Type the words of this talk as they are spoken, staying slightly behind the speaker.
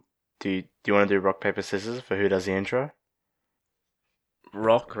Do you want to do rock, paper, scissors for who does the intro?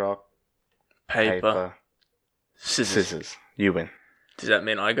 Rock, Paper, paper, scissors. You win. Does that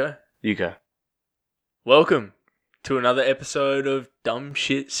mean I go? You go. Welcome to another episode of Dumb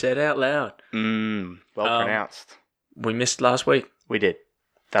Shit Said Out Loud. Well pronounced. We missed last week. We did.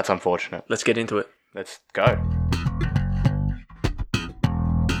 That's unfortunate. Let's get into it. Let's go.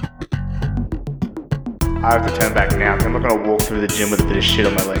 I have to turn back now. I'm not going to walk through the gym with a bit of shit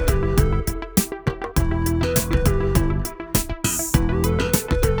on my leg.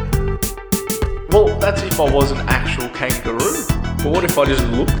 Well, that's if I was an actual kangaroo. But what if I just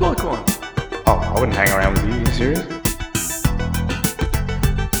looked like one? Oh, I wouldn't hang around with you. Are you serious?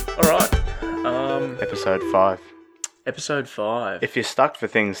 Alright. Episode 5. Episode 5. If you're stuck for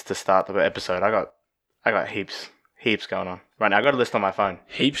things to start the episode, I got heaps going on. Right now, I got a list on my phone.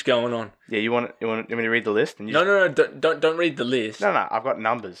 Heaps going on. Yeah, you want me to read the list? And you No, don't read the list. No, I've got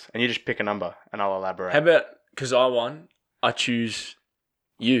numbers, and you just pick a number, and I'll elaborate. How about, because I won, I choose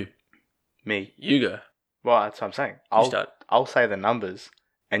you. Me? You go. Well, that's what I'm saying. You start. I'll say the numbers,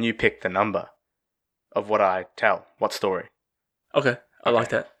 and you pick the number of what I tell. What story? Okay, I like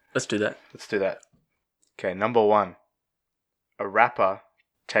that. Let's do that. Let's do that. Okay, number 1. A rapper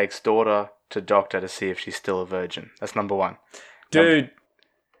takes daughter to doctor to see if she's still a virgin. That's number 1. Dude.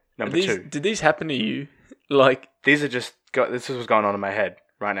 Number 2. Did these happen to you? Like, These are just... This is what's going on in my head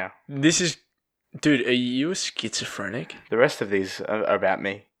right now. this is... Dude, are you a schizophrenic? The rest of these are about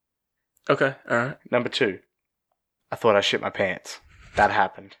me. Okay, alright. Number 2. I thought I shit my pants. That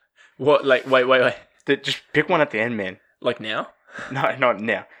happened. What, like, wait. Just pick one at the end, man. Like now? No, not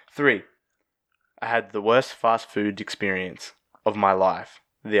now. 3. I had the worst fast food experience of my life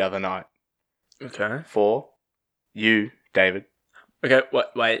the other night. Okay. 4. You, David, Okay,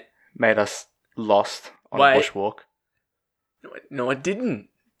 wait. made us lost on Wait. a bushwalk. No, I didn't.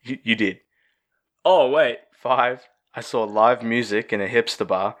 You did. Oh, wait. 5. I saw live music in a hipster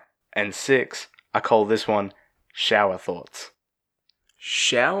bar. And 6. I call this one shower thoughts.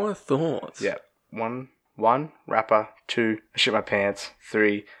 Shower thoughts? Yeah. 1. Rapper. 2. I shit my pants.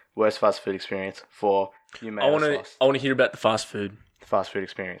 3. Worst fast food experience. 4. You made us lost. I want to hear about the fast food. Fast food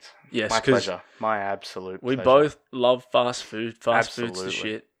experience. Yes, My 'cause pleasure. My absolute We pleasure. both love fast food. Fast food's the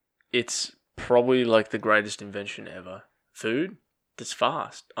Absolutely. shit. It's probably like the greatest invention ever. Food that's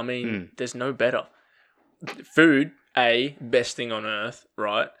fast. I mean, there's no better. Food, best thing on earth,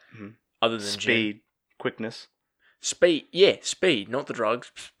 right? Mhm. Other than Speed, quickness. Speed, yeah, speed, not the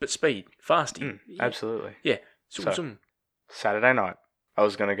drugs, but speed, fasty. Yeah. Absolutely. Yeah. So- Saturday night, I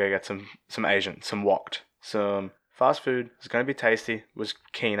was going to go get some Asian, some woked, some fast food. It was going to be tasty, was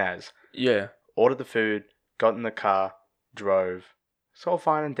keen as. yeah. Ordered the food, got in the car, drove. It's all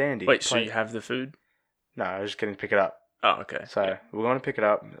fine and dandy. Wait, so you have the food? No, I was just getting to pick it up. Oh, okay. So we're going to pick it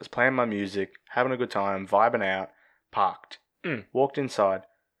up. I was playing my music, having a good time, vibing out, parked. Walked inside,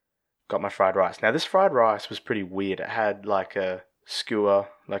 got my fried rice. Now, this fried rice was pretty weird. It had like a skewer,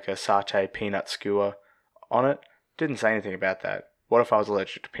 like a satay peanut skewer on it. Didn't say anything about that. What if I was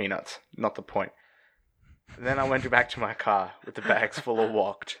allergic to peanuts? Not the point. Then I went back to my car with the bags full of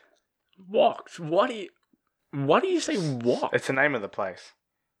woked. Walked. Why do you say walked? It's the name of the place.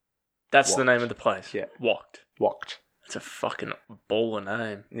 That's the Walked. name of the place. Yeah. Walked. Woked. It's a fucking baller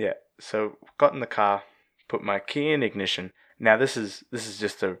name. Yeah. So got in the car, put my key in ignition. Now this is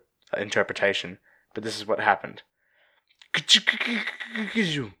just a interpretation, but this is what happened.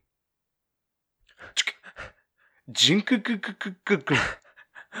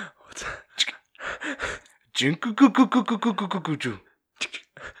 What's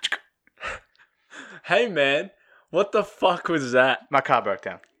Hey man, what the fuck was that? My car broke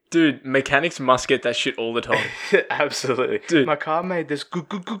down. Dude, mechanics must get that shit all the time. Absolutely. Dude. My car made this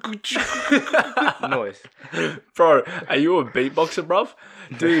noise. Bro, are you a beatboxer, bruv?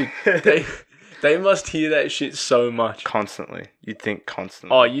 Dude, they must hear that shit so much. Constantly. You'd think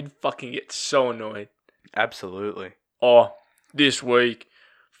constantly. Oh, you'd fucking get so annoyed. Absolutely. Oh, this week,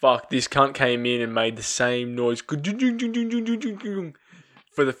 fuck, this cunt came in and made the same noise for the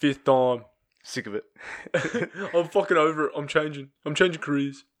 5th time. Sick of it. I'm fucking over it. I'm changing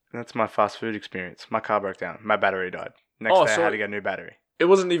careers. That's my fast food experience. My car broke down. My battery died. Next Oh, day I so- had to get a new battery. It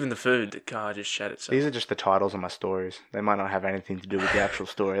wasn't even the food. The car just shat itself. These are just the titles of my stories. They might not have anything to do with the actual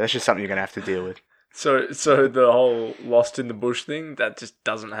story. That's just something you're going to have to deal with. So the whole lost in the bush thing, that just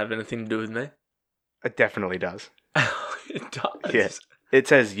doesn't have anything to do with me? It definitely does. It does. Yeah. It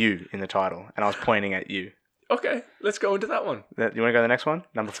says you in the title, and I was pointing at you. Okay, let's go into that one. You want to go to the next one?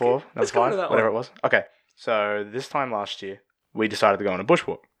 Number 4? Number let's go 5? into that Whatever one. it was? Okay. So this time last year, we decided to go on a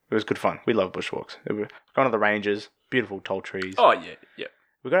bushwalk. It was good fun. We love bushwalks. We were going to the ranges, beautiful tall trees. Oh, yeah.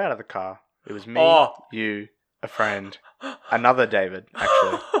 We got out of the car. It was me, Oh. you, a friend, another David,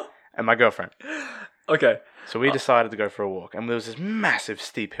 actually, and my girlfriend. Okay. So we decided to go for a walk, and there was this massive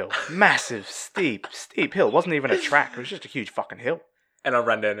steep hill. Massive, steep hill. It wasn't even a track. It was just a huge fucking hill. And I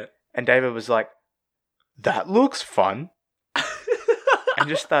ran down it. And David was like, that looks fun. And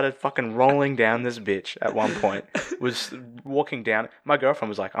just started fucking rolling down this bitch at one point. Was walking down. My girlfriend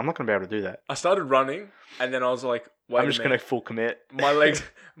was like, I'm not going to be able to do that. I started running, and then I was like, wait I'm just a going to minute. full commit. My legs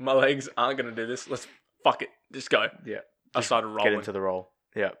aren't going to do this. Let's fuck it. Just go. Yeah. I started rolling. Get into the roll.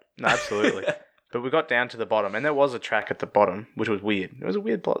 Yeah. No, absolutely. But we got down to the bottom, and there was a track at the bottom, which was weird. It was a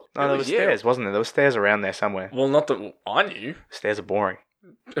weird plot. No, there was stairs, wasn't there? There were stairs around there somewhere. Well, not that I knew. Stairs are boring.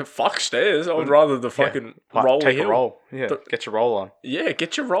 Fuck stairs. I would rather the fucking roll Take hill. a roll. Yeah, get your roll on. Yeah,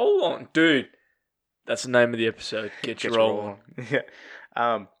 get your roll on. Dude, that's the name of the episode. Get your roll on.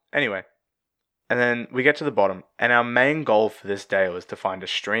 Yeah. Anyway, and then we get to the bottom, and our main goal for this day was to find a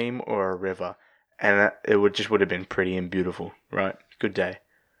stream or a river, and it would have been pretty and beautiful, right? Good day.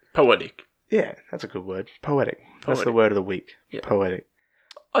 Poetic. Yeah, that's a good word. Poetic. That's the word of the week. Yeah. Poetic.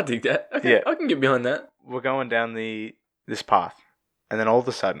 I dig that. Okay, yeah. I can get behind that. We're going down this path, and then all of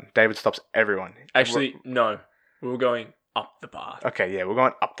a sudden, David stops everyone. Actually, no. We were going up the path. Okay, yeah, we're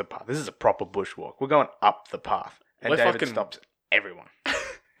going up the path. This is a proper bushwalk. We're going up the path, and David stops everyone.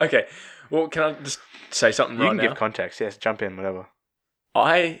 Okay, well, can I just say something right now? You can give context. Yes, jump in, whatever.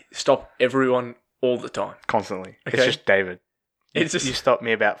 I stop everyone all the time. Constantly. Okay. It's just David. You stopped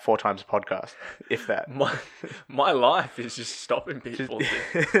me about 4 times a podcast, if that. My life is just stopping people.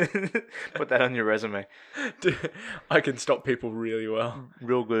 Put that on your resume. Dude, I can stop people really well.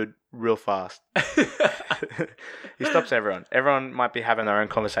 Real good, real fast. He stops everyone. Everyone might be having their own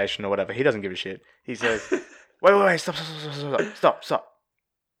conversation or whatever. He doesn't give a shit. He says, wait, stop.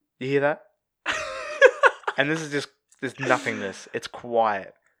 You hear that? And this is just, there's nothingness. It's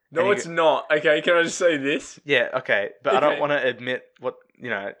quiet. No, it's not. Okay, can I just say this? Yeah, okay. But okay. I don't want to admit what,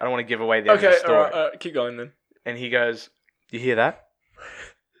 I don't want to give away the end of the story. Okay, all right, keep going then. And he goes, you hear that?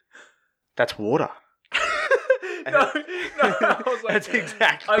 That's water. No. I was like, that's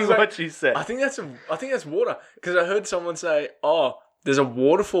exactly what she said. I think that's water. Because I heard someone say, oh, there's a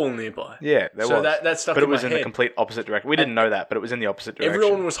waterfall nearby. Yeah, there was. So that stuck but in my it was head. in the complete opposite direction. We didn't know that, but it was in the opposite direction.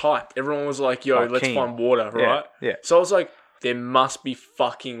 Everyone was hyped. Everyone was like, yo, let's find water, right? Yeah. So I was like, there must be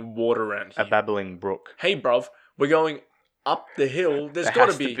fucking water around here. A babbling brook. Hey, bruv, we're going up the hill. There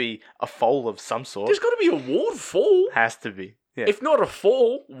has to be a fall of some sort. There's got to be a waterfall. Has to be. Yeah. If not a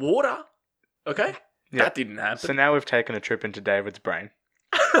fall, water. Okay? Yeah. That didn't happen. So now we've taken a trip into David's brain.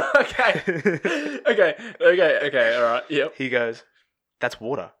 Okay. Okay, all right. Yep. He goes, that's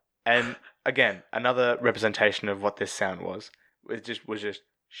water. And again, another representation of what this sound was. It was just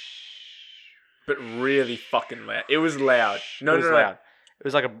shh. But really fucking loud. It was loud. No, it was loud. It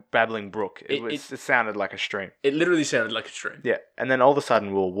was like a babbling brook. It sounded like a stream. It literally sounded like a stream. Yeah. And then all of a sudden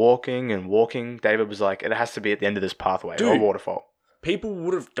we were walking and walking. David was like, it has to be at the end of this pathway or a waterfall. People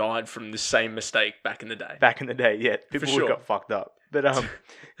would have died from the same mistake back in the day. Back in the day, yeah. People would have got fucked up. But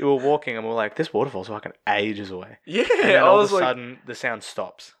we were walking and we were like, this waterfall's fucking ages away. Yeah. And then all of a sudden the sound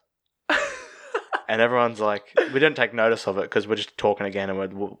stops. And everyone's like, we didn't take notice of it because we're just talking again and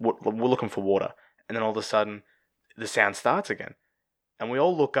we're looking for water. And then all of a sudden, the sound starts again. And we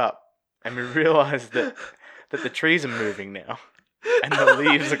all look up and we realise that the trees are moving now. And the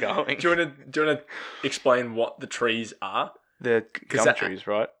leaves are going. Do you want to explain what the trees are? They're gum trees,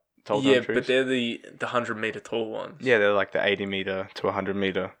 right? Tall gum trees. But they're the 100-metre tall ones. Yeah, they're like the 80-metre to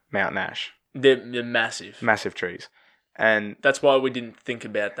 100-metre mountain ash. They're massive. Massive trees. And that's why we didn't think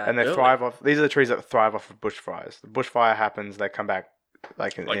about that. And they thrive off. These are the trees that thrive off of bushfires. The bushfire happens, they come back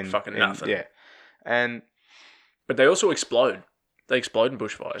in fucking nothing. Yeah, but they also explode. They explode in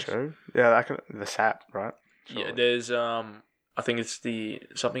bushfires. True. Yeah, the sap, right? Surely. Yeah, there's I think it's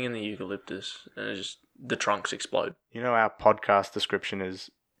something in the eucalyptus, and it's just the trunks explode. You know, our podcast description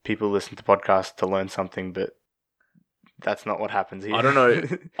is people listen to podcasts to learn something, but that's not what happens here. I don't know.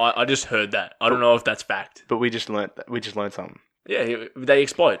 I just heard that. I don't know if that's fact. But we just learned something. Yeah, they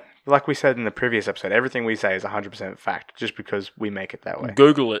explode. Like we said in the previous episode, everything we say is 100% fact just because we make it that way.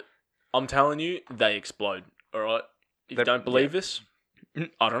 Google it. I'm telling you, they explode. All right? If you don't believe this,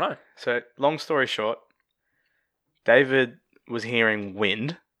 I don't know. So, long story short, David was hearing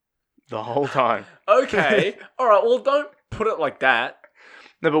wind the whole time. Okay. All right, well, don't put it like that.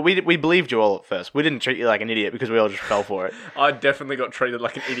 No, but we believed you all at first. We didn't treat you like an idiot because we all just fell for it. I definitely got treated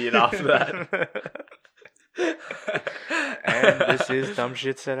like an idiot after that. And this is Dumb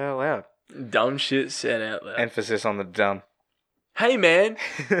Shit Said Out Loud. Dumb Shit Said Out Loud. Emphasis on the dumb. Hey, man.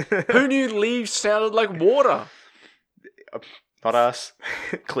 Who knew leaves sounded like water? Not us,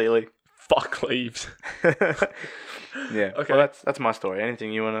 clearly. Fuck leaves. Yeah. Okay. Well, that's my story.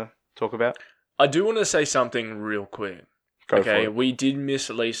 Anything you want to talk about? I do want to say something real quick. Go for it. We did miss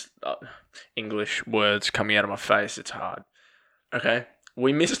at least English words coming out of my face. It's hard. Okay,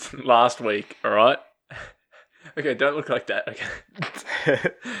 we missed last week. All right. Okay, don't look like that.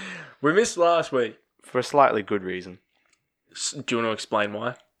 Okay, we missed last week. For a slightly good reason. Do you want to explain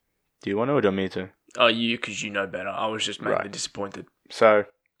why? Do you want to or do you want me to? Oh, you, because you know better. I was just mainly Right. disappointed. So,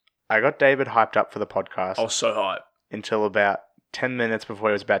 I got David hyped up for the podcast I was so hyped. until about 10 minutes before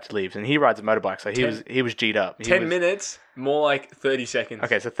he was about to leave. And he rides a motorbike, so he was G'd up. 10 minutes, more like 30 seconds.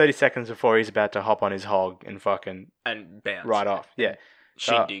 Okay, so 30 seconds before he's about to hop on his hog and fucking And bounce. ride off. Yeah.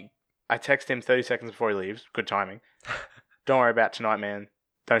 Shindig. I text him 30 seconds before he leaves. Good timing. Don't worry about tonight, man.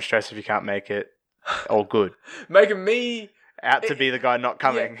 Don't stress if you can't make it. All good. Making me... Out to be the guy not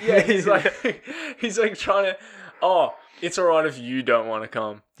coming. Yeah, he's like trying to... Oh, it's alright if you don't want to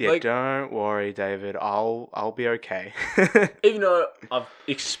come. Yeah, Like, don't worry, David. I'll be okay. even though I've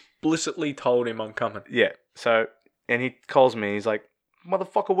explicitly told him I'm coming. Yeah. So, and he calls me. He's like,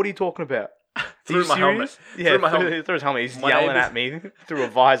 "Motherfucker, what are you talking about?" Through my helmet. Yeah, Through my helmet. through his helmet. He's My yelling neighbours- at me through a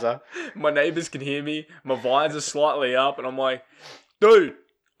visor. My neighbours can hear me. My visor's slightly up, and I'm like, dude,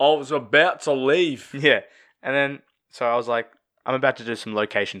 I was about to leave. Yeah. And then, so I was like, I'm about to do some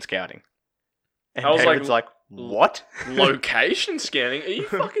location scouting. And I was like, David's like, what? Location scanning? Are you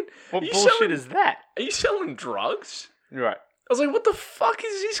fucking... What are you bullshit selling, is that? Are you selling drugs? Right. I was like, what the fuck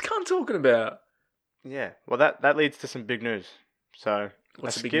is this cunt talking about? Yeah. Well, that leads to some big news. So,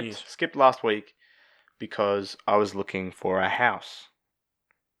 What's I the big news? skipped last week because I was looking for a house.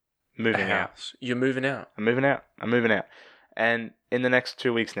 Moving A out. house. You're moving out. I'm moving out. And in the next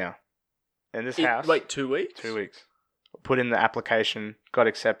 2 weeks now. In this house. Wait, 2 weeks? 2 weeks. Put in the application, got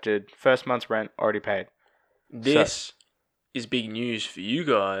accepted. First month's rent already paid. This is big news for you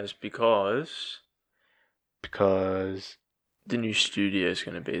guys because the new studio is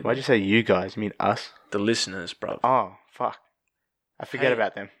going to be Why'd you say you guys? You mean us? the listeners, bro. Oh, fuck. I forget Hey.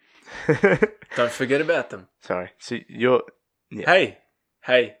 about them. Don't forget about them. Sorry. So you're... Yeah.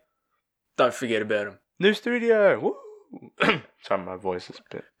 Hey, don't forget about them. New studio. Woo! Sorry, my voice is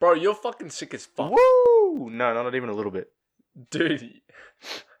a bit... Bro, you're fucking sick as fuck. Woo! No, not even a little bit. Dude,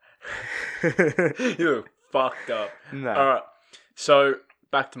 you're fucked up. No. Alright, so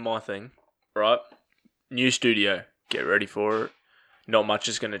back to my thing, right? New studio. Get ready for it. Not much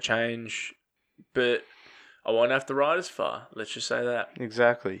is going to change, but I won't have to ride as far. Let's just say that.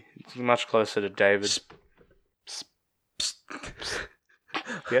 Exactly. It's much closer to David.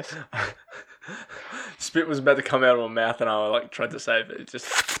 Yes? Spit was about to come out of my mouth and I tried to save it. It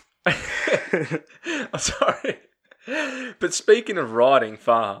just... I'm sorry. But speaking of riding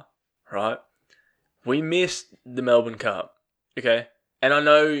far, right? We missed the Melbourne Cup, okay? And I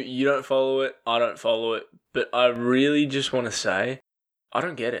know you don't follow it, I don't follow it, but I really just want to say, I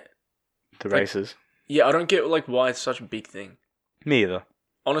don't get it. The races. Yeah, I don't get why it's such a big thing. Me either.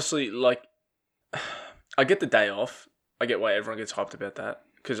 Honestly, I get the day off. I get why everyone gets hyped about that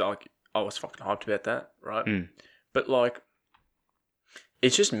because I was fucking hyped about that, right? Mm. But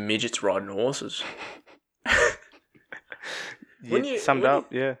it's just midgets riding horses. When you- Summed when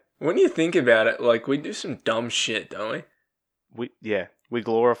up, yeah. When you think about it, we do some dumb shit, don't we? We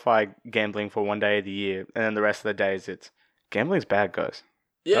glorify gambling for one day of the year, and then the rest of the days it's gambling's bad, guys.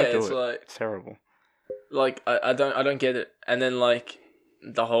 Yeah, Don't do it's it. It's terrible. I don't get it. And then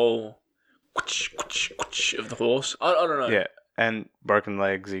the whole of the horse. I don't know. Yeah, and broken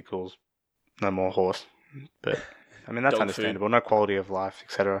legs equals no more horse. But I mean that's Dog understandable. No quality of life,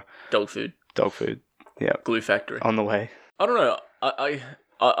 etc. Dog food, Dog food. Yeah, glue factory. on the way. I don't know.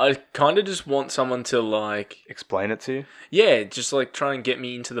 I kind of just want someone to Explain it to you. yeah, just try and get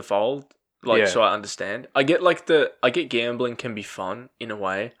me into the fold, Yeah. so I understand. I get I get gambling can be fun in a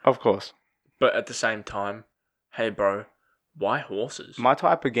way, Of course. but at the same time, hey bro, why horses? My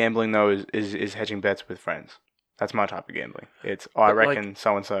type of gambling though is hedging bets with friends. That's my type of gambling. It's I But, reckon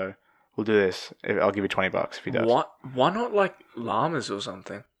so and so will do this. I'll give you $20 if he does. Why not llamas or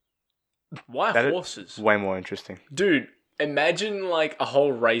something? Why That is- horses? Way more interesting. Dude, imagine a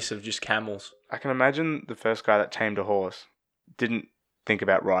whole race of just camels. I can imagine the first guy that tamed a horse didn't think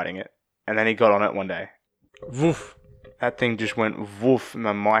about riding it, and then he got on it one day. Woof. That thing just went woof, and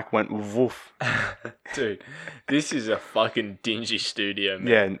my mic went woof. Dude, this is a fucking dingy studio, man.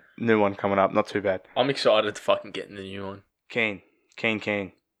 Yeah, new one coming up. Not too bad. I'm excited to fucking get in the new one. Keen.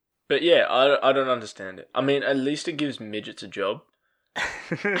 But yeah, I don't understand it. I mean, at least it gives midgets a job.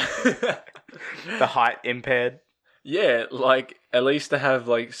 The height impaired. Yeah, at least they have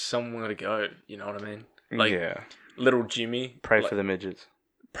somewhere to go. You know what I mean? Yeah. little Jimmy. Pray for the midgets.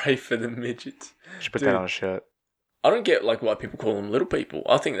 Pray for the midgets. Should put Dude. that on a shirt. I don't get like why people call them little people.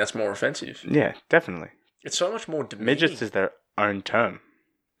 I think that's more offensive. Yeah, definitely. It's so much more demeaning. Midgets is their own term.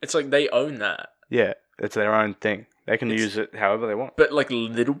 It's like they own that. Yeah, it's their own thing. They can use it however they want. But like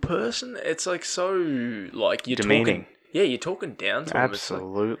little person, it's like so like you're demeaning. talking. Yeah, you're talking down to them.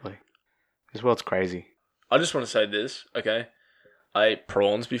 Absolutely. This world's crazy. I just want to say this, okay? I ate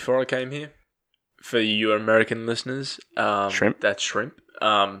prawns before I came here. For you American listeners, Shrimp? That's shrimp.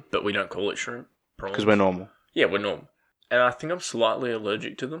 But we don't call it shrimp. Prawns. Because we're normal. Yeah, we're normal. And I think I'm slightly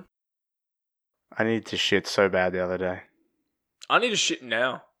allergic to them. I needed to shit so bad the other day. I need to shit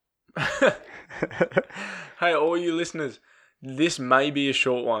now. Hey, all you listeners, this may be a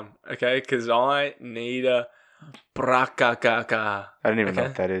short one, okay? Because I need a brakakaka. I don't even know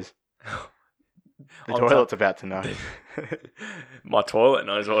what that is. The toilet's about to know. My toilet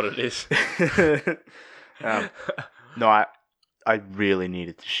knows what it is. No, I really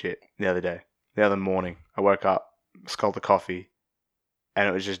needed to shit the other day. The other morning, I woke up, sculled the coffee, and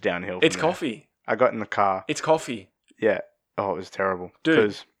it was just downhill. It's from there. coffee. I got in the car. It's coffee. Yeah. Oh, it was terrible. Dude.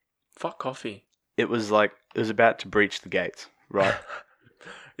 'Cause Fuck coffee. it was about to breach the gates, right?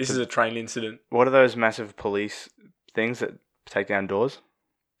 This is a train incident. What are those massive police things that take down doors?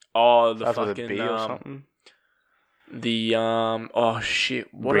 Oh, the Starts with a fucking B or something? oh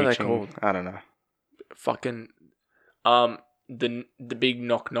shit, what are they Breaching- called? I don't know. Fucking the big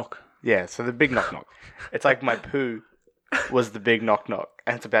knock knock. Yeah, so the big knock knock. It's like my poo was the big knock knock,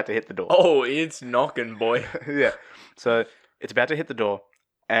 and it's about to hit the door. Oh, it's knocking, boy. Yeah. So it's about to hit the door,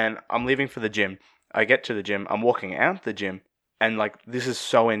 and I'm leaving for the gym. I get to the gym. I'm walking out the gym, and like this is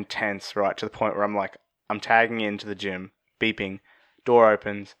so intense, right? To the point where I'm tagging into the gym, beeping, door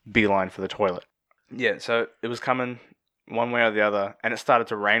opens, beeline for the toilet. Yeah. So it was coming one way or the other, and it started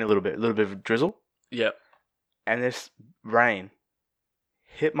to rain a little bit of a drizzle, Yep. and this rain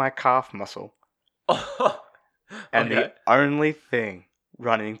hit my calf muscle. And Okay. the only thing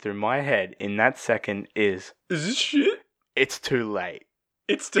running through my head in that second is, Is this shit? it's too late.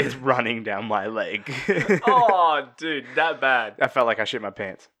 It's It's running down my leg. Oh, dude, that bad. I felt like I shit my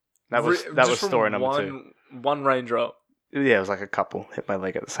pants. That was Just from story number 2. One raindrop. Yeah, it was like a couple hit my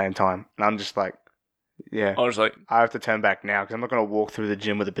leg at the same time. And I'm just like, yeah, I was like, I have to turn back now because I'm not going to walk through the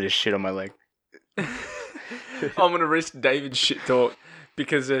gym with a bit of shit on my leg. I'm gonna risk David's shit talk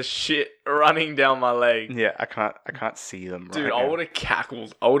because there's shit running down my leg. Yeah, I can't see them right Dude, now. I would have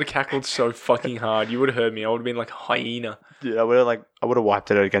cackled. I would have cackled so fucking hard. You would have heard me. I would have been like a hyena. Dude, I would have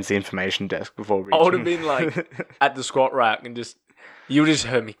wiped it out against the information desk before reaching. I would have been like at the squat rack and just, you would have just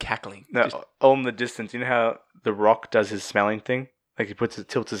heard me cackling. No, Just- all in the distance. You know how The Rock does his smelling thing? Like he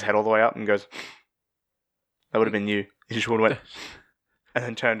tilts his head all the way up and goes, that would have been you. You just would have went, and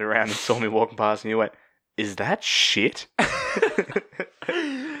then turned around and saw me walking past and you went, is that shit?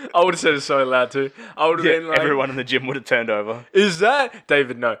 I would have said it so loud too. I would have Yeah, been like, everyone in the gym would have turned over. is that?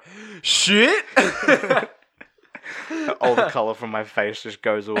 David, no. Shit? All the colour from my face just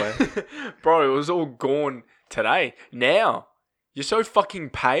goes away. Bro, it was all gone today. Now. You're so fucking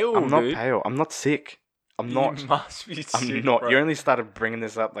pale, I'm not dude. pale. I'm not sick. I'm not. You must be sick, I'm not. bro. You only started bringing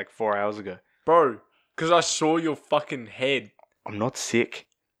this up like 4 hours ago. Bro, because I saw your fucking head. I'm not sick.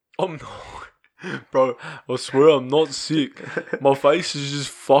 I'm not. Bro, I swear I'm not sick. My face is just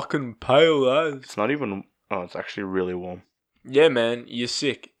fucking pale as. It's not even. Oh, it's actually really warm. Yeah, man, you're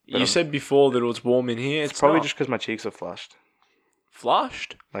sick. But You said before that it was warm in here. It's probably not. just because my cheeks are flushed.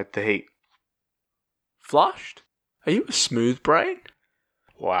 Flushed? Like the heat. Flushed? Are you a smooth brain?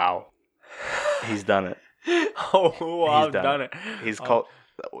 Wow. He's done it. Oh, I've done it. He's called.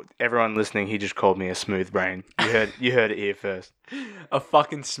 Everyone listening, he just called me a smooth brain. You heard it here first. A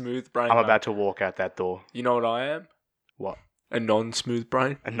fucking smooth brain. I'm mate. about to walk out that door. You know what I am? What? A non-smooth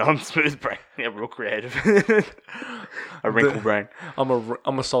brain. A non-smooth brain. Yeah, real creative. A wrinkle brain. I'm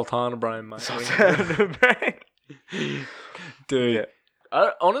a sultana brain, mate. brain. Dude. Yeah.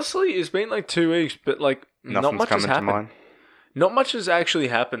 Honestly, it's been like 2 weeks, but like not Nothing's much has coming to happened. mind Not much has actually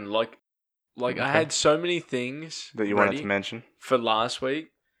happened. Like Okay. I had so many things that you wanted ready to mention. for last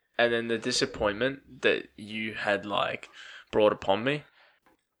week, and then the disappointment that you had like brought upon me.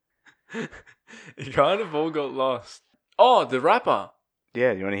 It kind of all got lost. Oh, the rapper.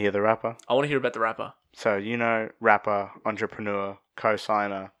 Yeah, you want to hear the rapper? I want to hear about the rapper. So, you know, rapper, entrepreneur,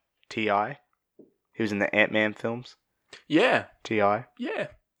 co-signer, T.I.? He was in the Ant-Man films, Yeah, T.I. yeah.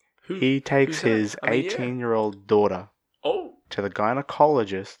 He takes who's that? his I mean, yeah. 18-year-old daughter Oh, to the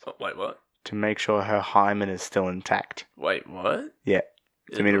gynecologist wait, what? to make sure her hymen is still intact. Wait, what? Yeah.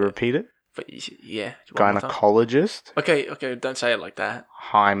 Do you want me to repeat it? Yeah. one more time. Gynecologist, Okay, don't say it like that.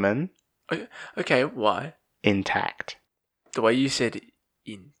 hymen, Okay, why? intact. The way you said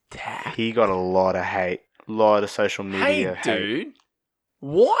intact. He got a lot of hate. A lot of social media Hey, dude.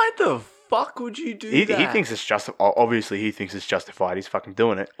 Why the fuck would you do He that? thinks it's justified. Obviously, he thinks it's justified. He's fucking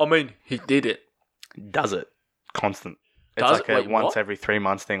doing it. I mean, he did it. Does it. Constant. It's Does like it? a Wait, once what? every 3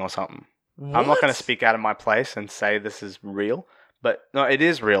 months thing or something. I'm not going to speak out of my place and say this is real. But, no, it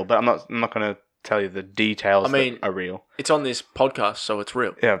is real. But I'm not going to tell you the details that are real. It's on this podcast, so it's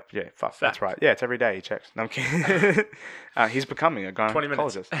real. Yeah, fuck. Fact. That's right. Yeah, it's every day he checks. No, I'm kidding. He's becoming a 20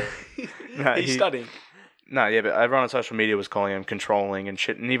 minutes. No, He's studying. No, yeah, but everyone on social media was calling him controlling and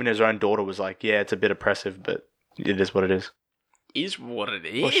shit. And even his own daughter was like, yeah, it's a bit oppressive, but it is what it is. Is what it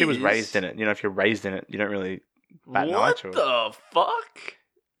is. Well, she was raised in it. You know, if you're raised in it, you don't really bat an eye What to it. the fuck?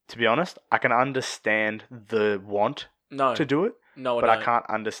 To be honest, I can understand the want No. to do it, No, but I I don't. can't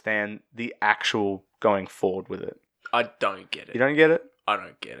understand the actual going forward with it. I don't get it. You don't get it? I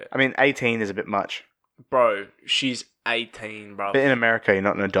don't get it. I mean, 18 is a bit much. Bro, she's 18, bro. But in America, you're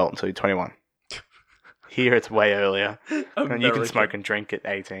not an adult until you're 21. Here, it's way earlier. And you can smoke and drink at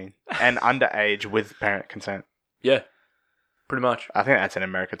 18. And underage with parent consent. Yeah. Pretty much. I think that's in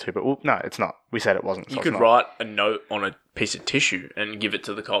America too, but no, it's not. We said it wasn't. So You it's could not. write a note on a piece of tissue and give it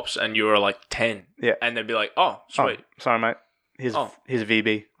to the cops, and you were like 10. Yeah. And they'd be like, oh, sweet. Oh, sorry, mate. Here's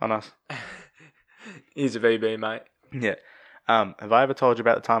VB on us. Here's a VB, mate. Yeah. Have I ever told you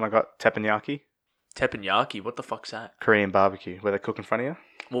about the time I got teppanyaki? Teppanyaki, what the fuck's that? Korean barbecue, where they cook in front of you?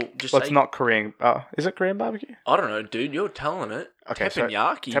 Well, just Well, say... it's not Korean. Is it Korean barbecue? I don't know, dude. You're telling it. Okay, so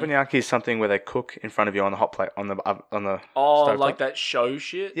Teppanyaki. Teppanyaki is something where they cook in front of you on the hot plate on the Oh, stovetop. like that show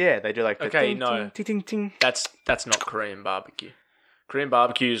shit? Yeah, they do like the Okay, ting, no. ting, ting, ting. That's not Korean barbecue. Korean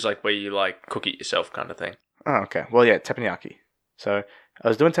barbecue is like where you like cook it yourself kind of thing. Oh, okay. Well, yeah, teppanyaki. So I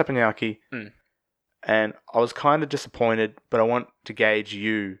was doing teppanyaki, and I was kind of disappointed, but I want to gauge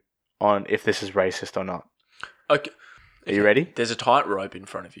you on if this is racist or not. Okay. Are you ready? There's a tightrope in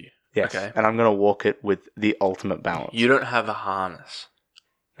front of you. Yes. Okay. And I'm going to walk it with the ultimate balance. You don't have a harness.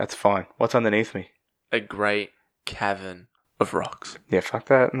 That's fine. What's underneath me? A great cavern of rocks. Yeah, fuck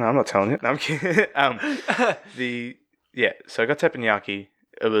that. No, I'm not telling you. No, I'm kidding. So I got teppanyaki.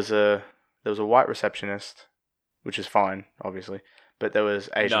 There was a white receptionist, which is fine, obviously, but there was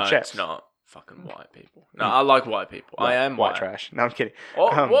Asian No, chefs. it's not fucking white people. No, I like white people. I am white white. trash. No, I'm kidding. Oh,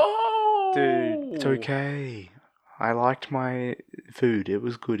 whoa! Dude, it's okay. I liked my food. It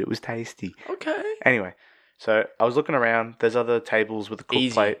was good. It was tasty. Okay. Anyway, so I was looking around. There's other tables with a cook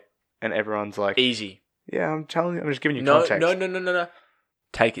Easy. plate, and everyone's like, Easy. "Yeah, I'm telling you. I'm just giving you No, context." no.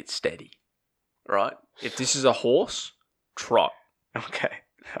 Take it steady. Right? If this is a horse, trot. Okay.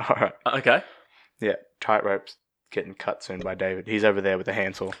 All right. Okay. Yeah. Tightropes getting cut soon by David. He's over there with a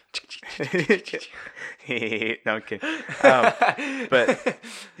handsaw. No, I'm kidding. But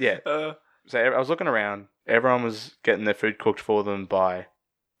yeah. So I was looking around. Everyone was getting their food cooked for them by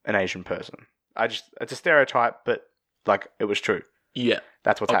an Asian person. It's a stereotype, but like it was true. Yeah.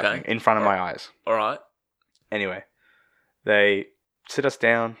 That's what's Okay. happening in front of my eyes. All right. Anyway, they sit us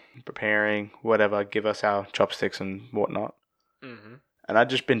down, preparing whatever, give us our chopsticks and whatnot. Mm-hmm. And I'd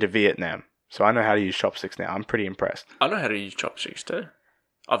just been to Vietnam, so I know how to use chopsticks now. I'm pretty impressed. I know how to use chopsticks too.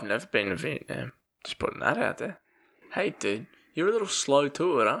 I've never been to Vietnam. Just putting that out there. Hey, dude, you're a little slow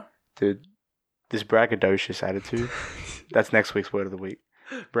to it, huh? Dude, this braggadocious attitude, that's next week's word of the week.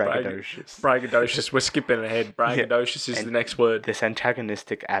 Braggadocious. Braggadocious. We're skipping ahead. Braggadocious is And the next word. This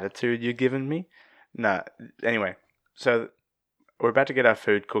antagonistic attitude you're giving me? Nah. Anyway, so we're about to get our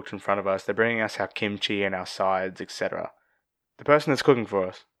food cooked in front of us. They're bringing us our kimchi and our sides, etc. The person that's cooking for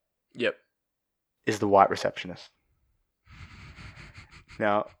us Yep. is the white receptionist.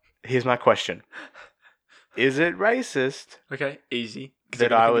 Now, here's my question. Is it racist Okay, easy.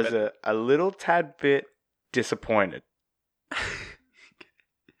 that I was a little tad bit disappointed?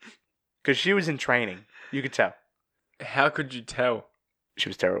 Because she was in training. You could tell. How could you tell? She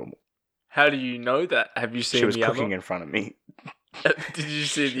was terrible. How do you know that? Have you seen She was the cooking other? in front of me. Did you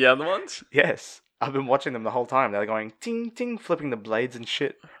see the other ones? Yes. I've been watching them the whole time. They're going ting, ting, flipping the blades and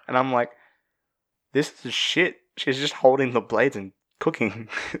shit. And I'm like, this is shit. She's just holding the blades and cooking.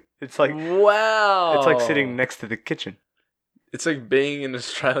 It's like Wow. it's like sitting next to the kitchen. It's like being an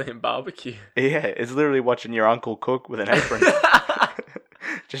Australian barbecue. Yeah, it's literally watching your uncle cook with an apron.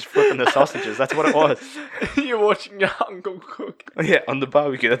 Just flipping the sausages. That's what it was. You're watching your uncle cook. Yeah, on the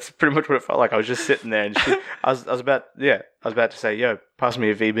barbecue. That's pretty much what it felt like. I was just sitting there and I was about to say, yo, pass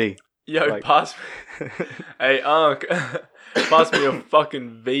me a VB. Yo, Like- pass me. Hey, Unc. Pass me a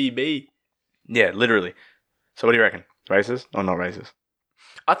fucking VB. Yeah, literally. So what do you reckon? Racist or not racist?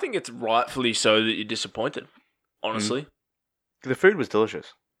 I think it's rightfully so that you're disappointed. Honestly. The food was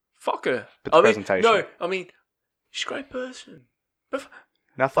delicious. Fuck her. But the presentation. No, I mean, she's a great person. But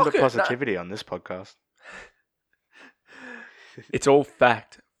Nothing fuck but her. positivity on this podcast. it's all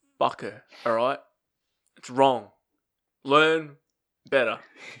fact. Fuck her. All right? It's wrong. Learn better.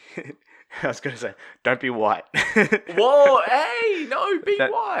 I was going to say, don't be white. Whoa, hey, no, be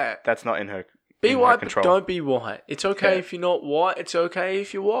white. That's not in her Be in her white, but control. don't be white. It's okay Yeah. if you're not white. It's okay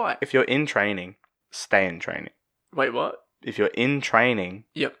if you're white. If you're in training, stay in training. Wait, what? If you're in training,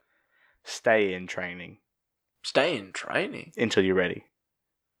 Yep. stay in training Stay in training. until you're ready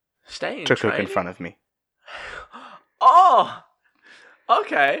Stay in to training. cook in front of me. Oh,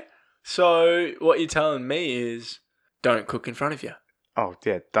 okay. So what you're telling me is don't cook in front of you. Oh,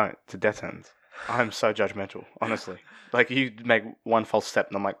 yeah, don't. To death sentence. I'm so judgmental, honestly. Like, you make one false step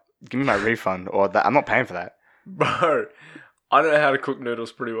and I'm like, give me my refund or that. I'm not paying for that. Bro, I know how to cook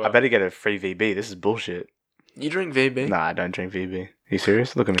noodles pretty well. I better get a free VB. This is bullshit. You drink VB? Nah, I don't drink VB. Are you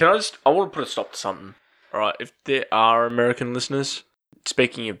serious? Look at me. I want to put a stop to something. Alright, if there are American listeners,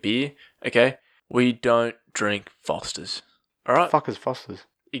 speaking of beer, okay, we don't drink Foster's. Alright? Fuck is Foster's?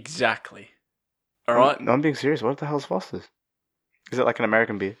 Exactly. Alright? No, I'm being serious. What the hell is Foster's? Is it like an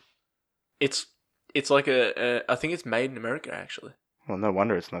American beer? It's like I think it's made in America actually. Well, no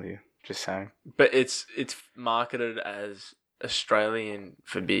wonder it's not here. Just saying. But it's marketed as Australian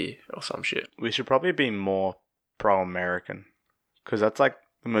for beer or some shit. We should probably be more pro-American. Because that's like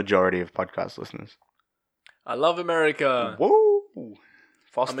the majority of podcast listeners. I love America. Whoa!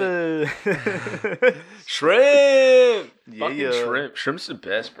 Foster! Shrimp! Yeah, Fucking yeah. shrimp. Shrimp's the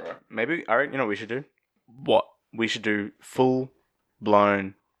best, bro. Maybe, alright, you know what we should do? What? We should do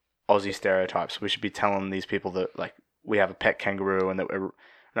full-blown Aussie stereotypes. We should be telling these people that, like, we have a pet kangaroo and that we're...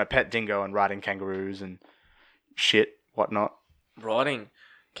 No, pet dingo and riding kangaroos and shit, whatnot. Riding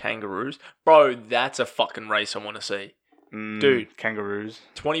kangaroos? Bro, that's a fucking race I want to see. Dude. Kangaroos.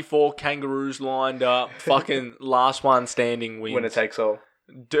 24 kangaroos lined up. Fucking last one standing wins. Winner takes all.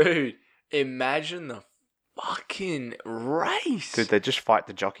 Dude, imagine the fucking race. Dude, they just fight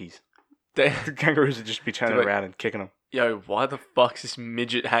the jockeys. They- The kangaroos would just be turning Dude, around and kicking them. Yo, why the fuck's this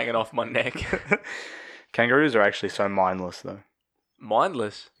midget hanging off my neck? Kangaroos are actually so mindless, though.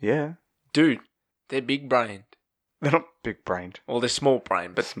 Mindless. Yeah. Dude, they're big brained. They're not big-brained. Well, they're small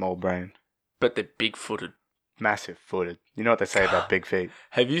brained, But small-brained. but they're big footed. Massive-footed. You know what they say about big feet?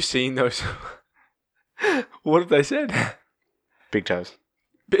 Have you seen those? What have they said? Big toes.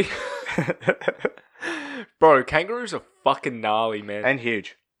 Big... Bro, kangaroos are fucking gnarly, man. And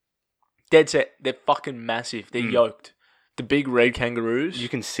huge. Dead set. They're fucking massive. They're yoked. The big red kangaroos. You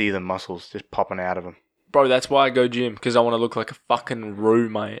can see the muscles just popping out of them. Bro, that's why I go gym, because I want to look like a fucking roo,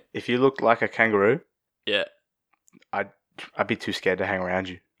 mate. If you look like a kangaroo, Yeah. I'd be too scared to hang around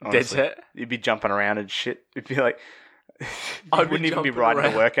you. Dead Honestly. set? You'd be jumping around and shit. You'd be like... you I'd be wouldn't even be jumping riding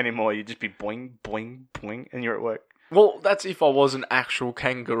around. to work anymore. You'd just be boing, boing, boing, and you're at work. Well, that's if I was an actual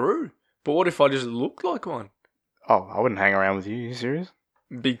kangaroo. But what if I just looked like one? Oh, I wouldn't hang around with you. You serious?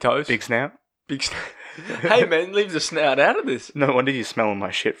 Big toes? Big snout? Big Hey, man, leave the snout out of this. No wonder you're smelling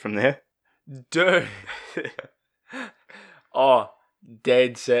my shit from there. Dude. Oh,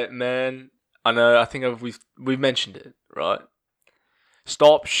 dead set, man. I know, I think we've mentioned it, right?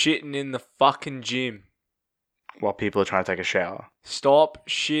 Stop shitting in the fucking gym. While people are trying to take a shower. Stop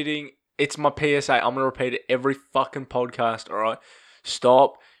shitting. It's my PSA. I'm going to repeat it every fucking podcast, alright?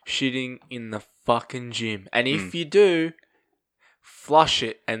 Stop shitting in the fucking gym. And if you do, flush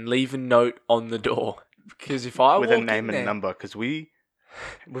it and leave a note on the door. Because if I With walk a name in and there, a number, because we've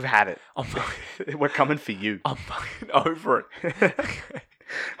had it. We're coming for you. I'm fucking over it.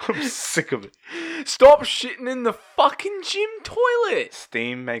 I'm sick of it. Stop shitting in the fucking gym toilet.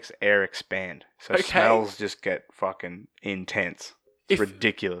 Steam makes air expand, so Okay. smells just get fucking intense. It's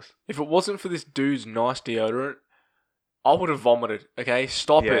ridiculous. If it wasn't for this dude's nice deodorant, I would have vomited. Okay,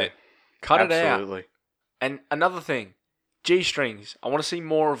 stop Yeah. it. Cut it out. Absolutely. And another thing, G-strings. I want to see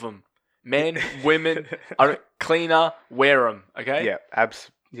more of them. Men, women, cleaner, wear them. Okay.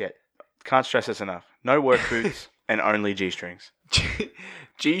 Yeah. Can't stress this enough. No work boots and only G-strings.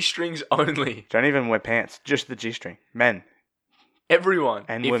 G-strings only. Don't even wear pants. Just the G-string. Men. Everyone.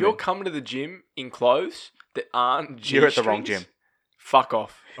 And if women. you're coming to the gym in clothes that aren't G-strings, You're at the wrong gym. Fuck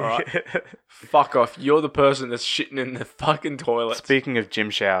off. All right. Fuck off. You're the person that's shitting in the fucking toilet. Speaking of gym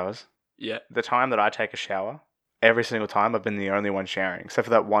showers, Yeah. the time that I take a shower, every single time I've been the only one showering, except for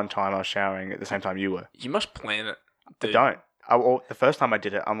that one time I was showering at the same time you were. You must plan it. I Dude. don't. The first time I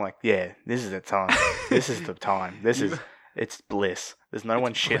did it, I'm like, yeah, this is the time. This is the time. It's bliss. There's no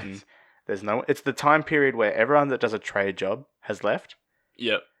one shitting. It's the time period where everyone that does a trade job has left,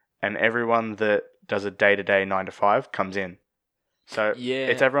 Yep. and everyone that does a day-to-day 9 to 5 comes in. So Yeah.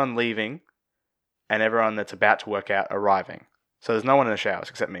 it's everyone leaving and everyone that's about to work out arriving. So there's no one in the showers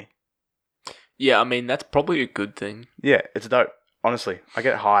except me. Yeah, I mean, that's probably a good thing. Yeah, it's dope. Honestly, I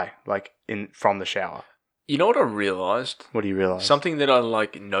get high from the shower. You know what I realised? What do you realize? Something that I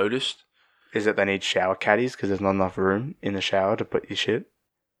noticed. Is that they need shower caddies because there's not enough room in the shower to put your shit.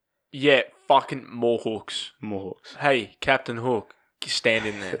 Yeah, fucking more hooks. More hooks. Hey, Captain Hook, stand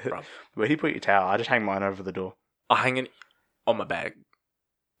in there, bro. Where do you put your towel? I just hang mine over the door. I hang it on my bag.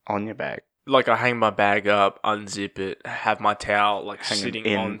 On your bag. Like, I hang my bag up, unzip it, have my towel, Hanging sitting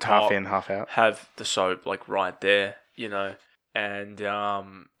in, on top. half in, half out. Have the soap, right there, And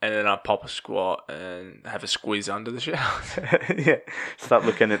then I pop a squat and have a squeeze under the shower. Yeah. Start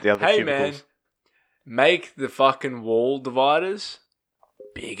looking at the other Hey, man. cubicles. Make the fucking wall dividers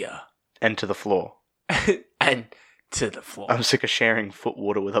bigger. And to the floor. And to the floor. I'm sick of sharing foot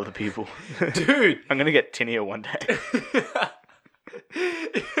water with other people. Dude. I'm going to get tinnier one day.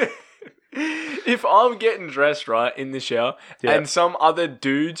 If I'm getting dressed right in the shower and some other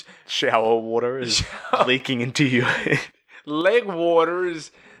dude's Shower water is leaking into you. leg water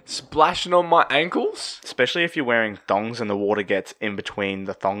is splashing on my ankles. Especially if you're wearing thongs and the water gets in between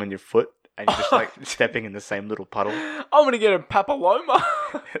the thong and your foot and you're just stepping in the same little puddle. I'm going to get a papilloma.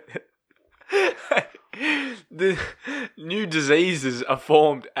 The new diseases are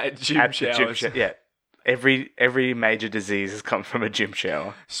formed at gym showers. Yeah. Every major disease has come from a gym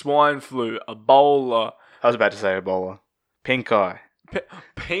shower. Swine flu, Ebola. I was about to say Ebola. Pink eye.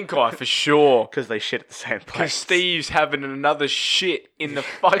 Pink eye for sure. Because they shit at the same Because place. Steve's having another shit in the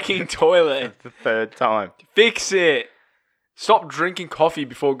fucking toilet. The third time. Fix it. Stop drinking coffee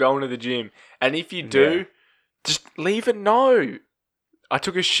before going to the gym. And if you do, just leave it know. I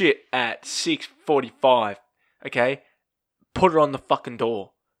took a shit at 6:45. Okay? Put it on the fucking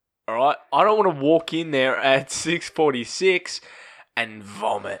door. Alright? I don't want to walk in there at 6:46 and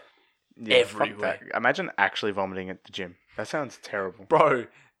vomit everywhere. Fuck that. Imagine actually vomiting at the gym. That sounds terrible. Bro,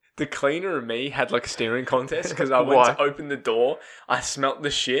 the cleaner and me had a staring contest because I went to open the door. I smelt the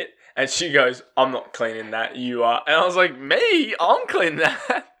shit and she goes, I'm not cleaning that, you are. And I was like, me? I'm cleaning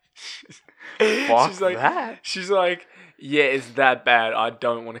that. Fuck that. She's like, yeah, it's that bad. I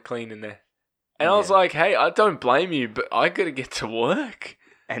don't want to clean in there. And I was like, hey, I don't blame you, but I got to get to work.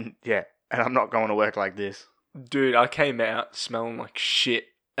 And I'm not going to work like this. Dude, I came out smelling like shit.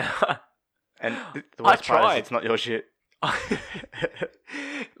 And the worst part is it's not your shit.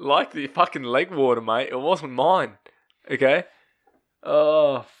 Like the fucking leg water, mate. It wasn't mine. Okay?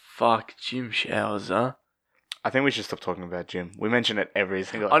 Oh, fuck. Gym showers, huh? I think we should stop talking about gym. We mention it every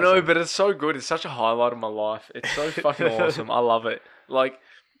single I know, episode. but it's so good. It's such a highlight of my life. It's so fucking awesome. I love it.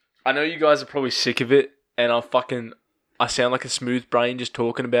 I know you guys are probably sick of it, and I sound like a smooth brain just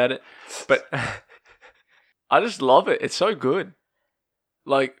talking about it, but I just love it. It's so good.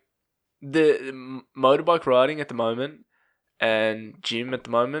 The motorbike riding at the moment and gym at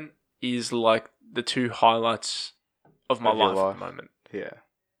the moment is the two highlights of my life at the moment. Yeah.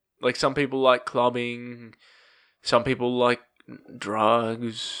 Some people like clubbing, some people like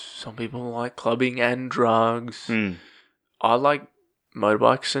drugs, some people like clubbing and drugs. Mm. I like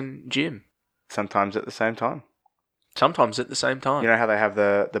motorbikes and gym. Sometimes at the same time. Sometimes at the same time. You know how they have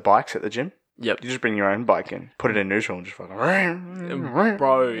the bikes at the gym? Yep. You just bring your own bike in, put it in neutral and just fucking...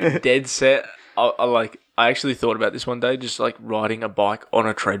 Bro, dead set. I actually thought about this one day, just riding a bike on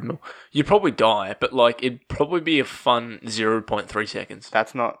a treadmill. You'd probably die, but it'd probably be a fun 0.3 seconds.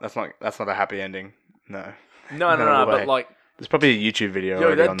 That's not a happy ending. No. No, way. but there's probably a YouTube video. yo,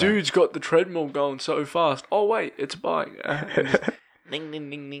 already that on dude's got the treadmill going so fast. Oh wait, it's a bike. Ding, ding,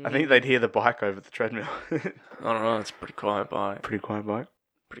 ding, ding. I think they'd hear the bike over the treadmill. I don't know. It's a pretty quiet bike. Pretty quiet bike.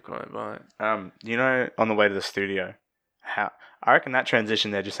 Pretty quiet bike. On the way to the studio, I reckon that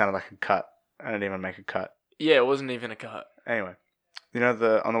transition there just sounded like a cut. I didn't even make a cut. Yeah, it wasn't even a cut. Anyway,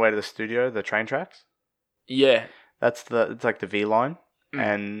 on the way to the studio, the train tracks. Yeah. It's like the V line,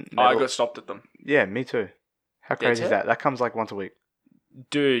 and I got stopped at them. Yeah, me too. How crazy is that? That comes once a week.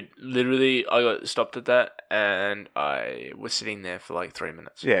 Dude, literally, I got stopped at that, and I was sitting there for 3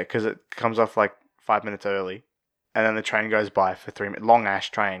 minutes. Yeah, because it comes off 5 minutes early, and then the train goes by for 3 minutes. Long ash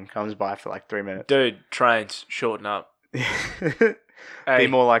train comes by for 3 minutes. Dude, trains, shorten up. Be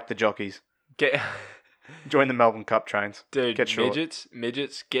more like the jockeys. Join the Melbourne Cup trains. Dude, get short.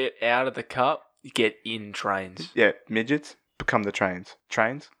 midgets, get out of the cup, get in trains. Yeah, midgets become the trains.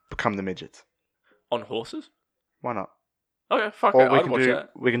 Trains become the midgets. On horses? Why not? Okay, fuck or it, I'd watch that.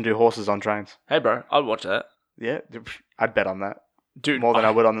 We can do horses on trains. Hey bro, I'd watch that. Yeah, I'd bet on that. Dude, more than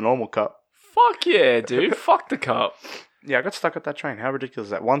I would on the normal cup. Fuck yeah, dude. Fuck the cup. Yeah, I got stuck at that train. How ridiculous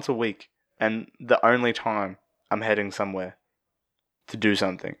is that? Once a week, and the only time I'm heading somewhere. to do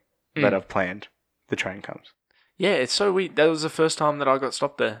something that I've planned, the train comes. Yeah, it's so weird. That was the first time that I got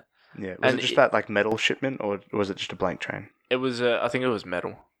stopped there. Yeah, was it just that like metal shipment, or was it just a blank train? It was. I think it was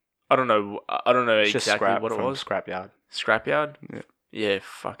metal. I don't know. It's just exactly scrap what it from was. scrapyard. Scrapyard. Yeah. Yeah,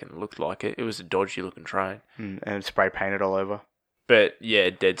 fucking looked like it. It was a dodgy looking train. And spray painted all over. But yeah,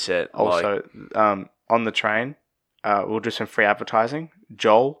 dead set. Also, on the train, we'll do some free advertising.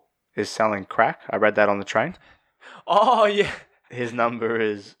 Joel is selling crack. I read that on the train. Oh yeah. His number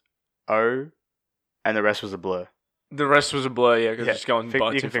is O, and the rest was a blur. The rest was a blur, yeah, because it's going by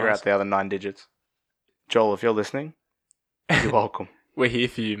you too can figure fast. out the other 9 digits. Joel, if you're listening, you're welcome. We're here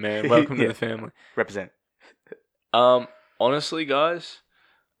for you, man. Welcome to the family. Represent. Honestly, guys,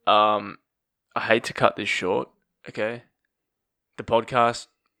 I hate to cut this short. Okay, the podcast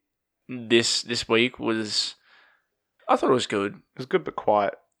this week was, I thought it was good, It was good but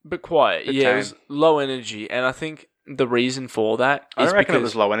quiet. but quiet. Bit Yeah, tame. it was low energy, and I think the reason for that I is don't reckon because it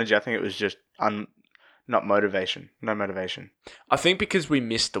was low energy. I think it was just not motivation. No motivation. I think because we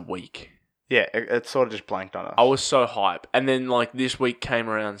missed the week. Yeah, it sort of just blanked on us. I was so hype, and then like this week came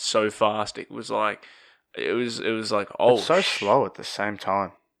around so fast. It was like, it was like, oh, it's so slow at the same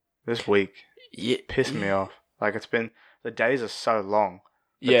time. This week Yeah, pissed me off. Like the days are so long,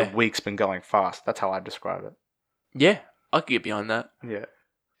 but yeah, the week's been going fast. That's how I describe it. yeah. I could get behind that. Yeah.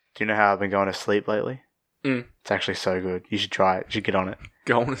 Do you know how I've been going to sleep lately? It's actually so good. You should try it. You should get on it.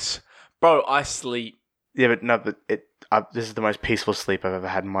 Go on, bro. I sleep. Yeah, but no, but this is the most peaceful sleep I've ever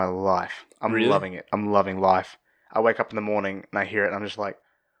had in my life. I'm Really? loving it. I'm loving life. I wake up in the morning and I hear it and I'm just like,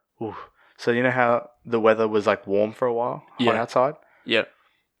 ooh. So you know how the weather was like warm for a while? Hot Yeah. outside? Yeah.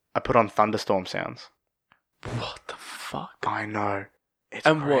 I put on thunderstorm sounds. What the fuck? I know. It's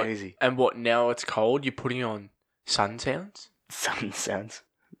And crazy. And what? Now it's cold. You're putting on sun sounds. Sun sounds.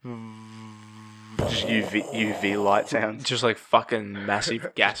 Just UV light sounds. Just like fucking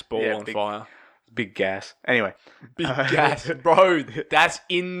massive gas ball Yeah, on big- fire. Big gas. Anyway. Big gas, bro. That's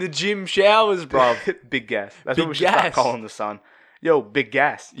in the gym showers, bro. Big gas. That's Big what we should start gas. calling the sun. Yo, big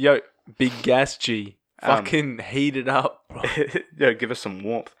gas. Yo, big gas G. Fucking heat it up, bro. Yo, give us some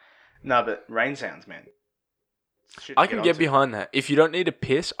warmth. No, but rain sounds, man. Shit I to can get onto. behind that. If you don't need a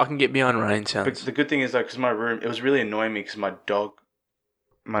piss, I can get behind rain But sounds. the good thing is though, because my room, it was really annoying me because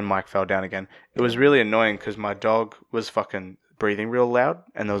my mic fell down again. It was really annoying because my dog was fucking breathing real loud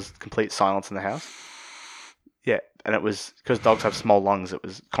and there was complete silence in the house. Yeah, and it was because dogs have small lungs. It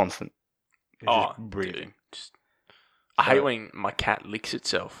was constant. It was just breathing. Dude, I hate when my cat licks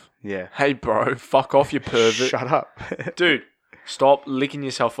itself. Yeah. Hey, bro, fuck off, you pervert. Shut up. Dude, stop licking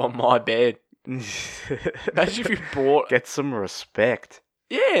yourself on my bed. Imagine if you brought... Get some respect.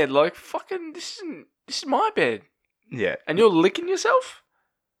 Yeah, like, fucking, this is my bed. Yeah, And you're licking yourself?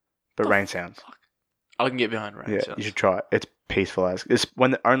 but The rain sounds. I can get behind rain Yeah, sounds. you should try it. It's peaceful as. It's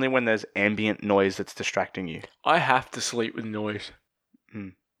only when there's ambient noise that's distracting you. I have to sleep with noise.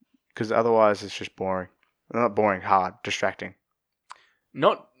 Because otherwise it's just boring. Not boring, hard, distracting.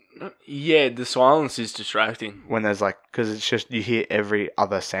 Not... Yeah, the silence is distracting. When there's like, because it's just, you hear every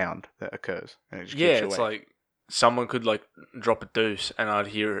other sound that occurs. And it just Yeah, keeps you it's awake. like someone could, like, drop a deuce and I'd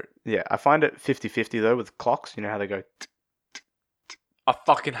hear it. Yeah, I find it 50-50 though with clocks. You know how they go, I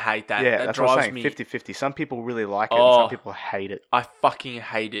fucking hate that. yeah, That that's what I'm drives saying, me... 50-50. Some people really like it and Oh. some people hate it. I fucking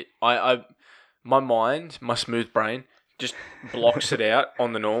hate it. My mind, my smooth brain, just blocks it out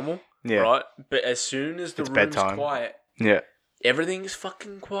on the normal, Yeah, right? But as soon as the It's room's bedtime. quiet, yeah. everything's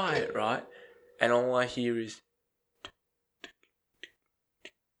fucking quiet, right? And all I hear is,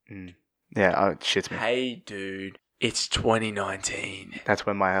 Yeah, it shits me. hey, dude, it's 2019. That's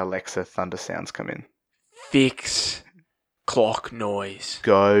when my Alexa thunder sounds come in. Fix clock noise.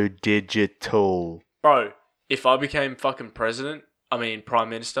 Go digital. Bro, if I became fucking Prime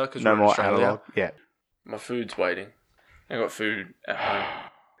Minister, because No we're in more Australia, analog. Yeah. my food's waiting. I got food at home.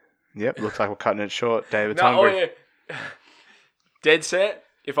 Yep, looks like we're cutting it short. David's No, hungry. yeah. Dead set.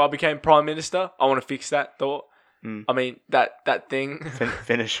 If I became Prime Minister, I want to fix that thought. I mean, that thing.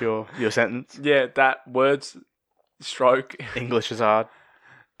 Finish your sentence. Yeah, that words stroke English is hard.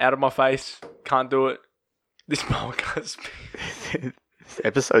 out of my face. Can't do it. This podcast. This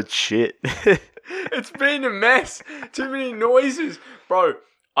episode's shit. It's been a mess. Too many noises. Bro,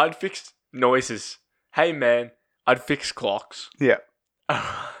 I'd fix noises. Hey, man, I'd fix clocks. Yeah.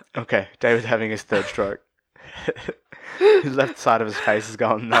 Okay, David's having his third stroke. His left side of his face is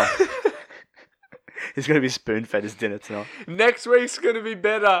going numb. He's going to be spoon-fed his dinner tonight. Next week's going to be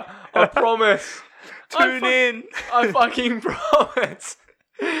better. I promise. Tune in. I fucking promise.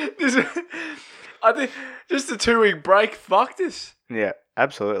 I think just a 2-week break fucked us. Yeah,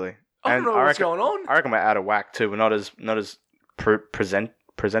 absolutely. I don't And know what's reckon, going on. I reckon we're out of whack too. We're not as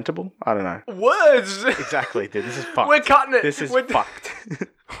presentable? I don't know. Words! Exactly, dude. This is fucked. We're cutting it. This is We're fucked.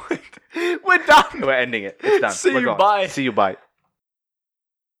 We're done. We're ending it. It's done. See We're you, gone. bye. See you, bye.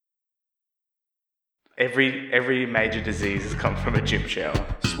 Every major disease has come from a gym shower.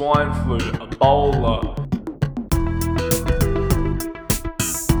 Swine flu, Ebola.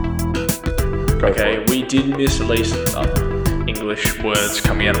 Okay, we did miss at least English words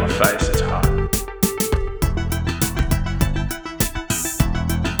coming out of my face. It's hard.